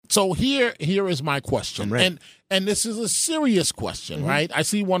So here is my question. I'm ready. And this is a serious question, right? I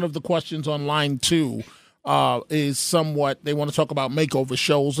see one of the questions on line 2 is somewhat, they want to talk about makeover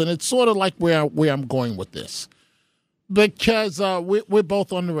shows, and it's sort of like where I'm going with this. Because we're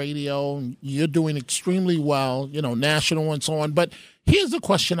both on the radio, and you're doing extremely well, national and so on. But here's the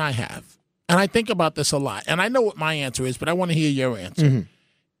question I have, and I think about this a lot, and I know what my answer is, but I want to hear your answer.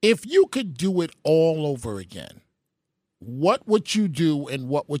 If you could do it all over again, what would you do, and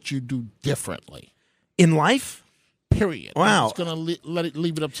what would you do differently? In life? Period. Wow. I'm just going to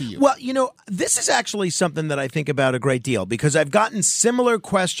leave it up to you. Well, this is actually something that I think about a great deal because I've gotten similar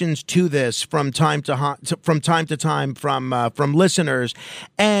questions to this from time to time from listeners,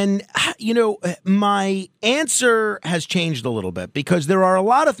 and my answer has changed a little bit because there are a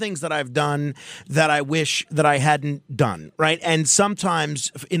lot of things that I've done that I wish that I hadn't done, right? And sometimes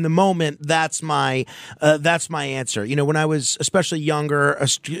in the moment, that's my answer. When I was especially younger,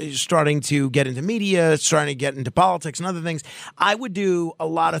 starting to get into media, starting to get into politics and other things, I would do a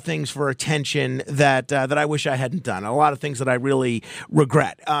lot of things for attention that I wish I hadn't done. A lot of things that I really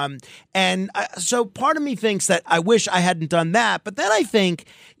regret. So part of me thinks that I wish I hadn't done that. But then I think,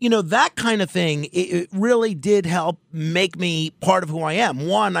 that kind of thing, it really did help make me part of who I am.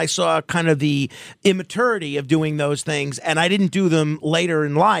 One, I saw kind of the immaturity of doing those things, and I didn't do them later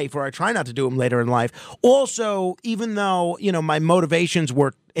in life, or I try not to do them later in life. Also, even though, my motivations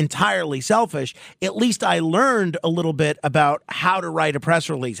were entirely selfish, at least I learned a little bit about how to write a press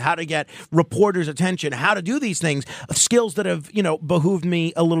release, how to get reporters' attention, how to do these things, skills that have, behooved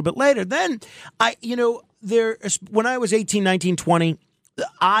me a little bit later. Then when I was 18, 19, 20,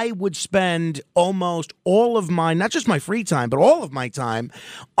 I would spend almost all of my, not just my free time, but all of my time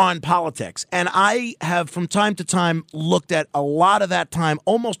on politics. And I have from time to time looked at a lot of that time,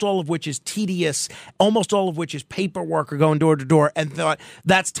 almost all of which is tedious, almost all of which is paperwork or going door to door, and thought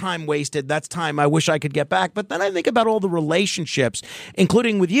that's time wasted. That's time I wish I could get back. But then I think about all the relationships,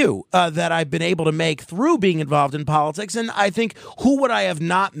 including with you, that I've been able to make through being involved in politics. And I think, who would I have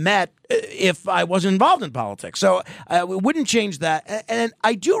not met if I wasn't involved in politics? So it wouldn't change that. And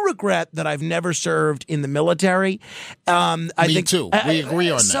I do regret that I've never served in the military. Me too. We agree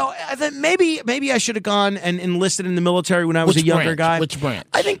on that. So I think maybe I should have gone and enlisted in the military when I was a younger guy. Which branch?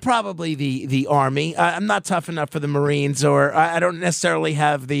 I think probably the Army. I'm not tough enough for the Marines, or I don't necessarily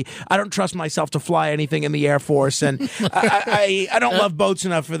have I don't trust myself to fly anything in the Air Force, and I don't love boats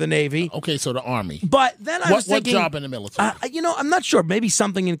enough for the Navy. Okay, so the Army. But then I was thinking, what job in the military? I'm not sure. Maybe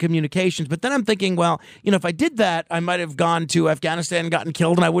something in communications. But then I'm thinking, well, if I did that, I might have gone to Afghanistan and gotten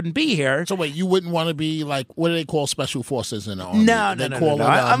killed, and I wouldn't be here. So wait, you wouldn't want to be like, what do they call special forces in the Army? No.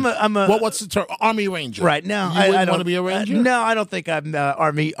 I'm a. What's the term? Army Ranger. Right. No, you wouldn't want to be a Ranger. No, I don't think I'm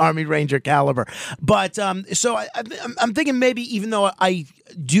Army Ranger caliber. But so I'm thinking maybe, even though I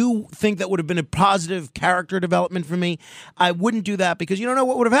do think that would have been a positive character development for me, I wouldn't do that because you don't know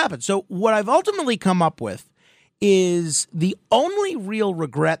what would have happened. So what I've ultimately come up with is the only real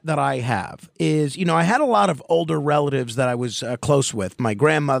regret that I have is, I had a lot of older relatives that I was close with. My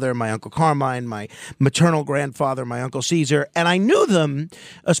grandmother, my Uncle Carmine, my maternal grandfather, my Uncle Caesar. And I knew them,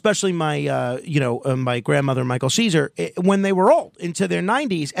 especially my, my grandmother, Michael Caesar, when they were old, into their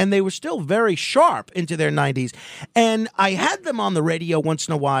 90s. And they were still very sharp into their 90s. And I had them on the radio once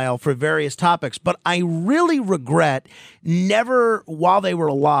in a while for various topics. But I really regret never, while they were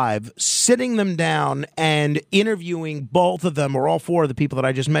alive, sitting them down and interviewing both of them, or all four of the people that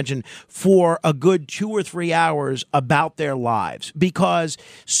I just mentioned, for a good 2 or 3 hours about their lives. Because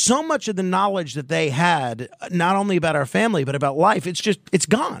so much of the knowledge that they had, not only about our family, but about life, it's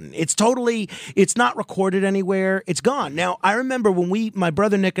gone. It's not recorded anywhere. It's gone. Now, I remember when my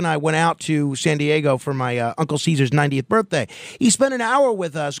brother Nick and I went out to San Diego for my Uncle Caesar's 90th birthday, he spent an hour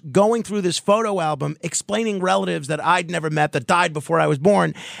with us going through this photo album, explaining relatives that I'd never met that died before I was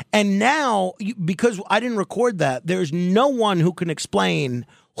born. And now, because I didn't record that, there's no one who can explain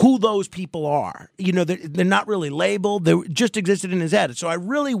who those people are. They're not really labeled. They just existed in his head. So I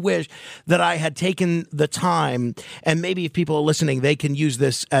really wish that I had taken the time, and maybe if people are listening, they can use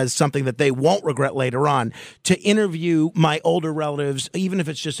this as something that they won't regret later on, to interview my older relatives, even if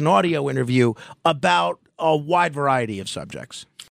it's just an audio interview, about a wide variety of subjects.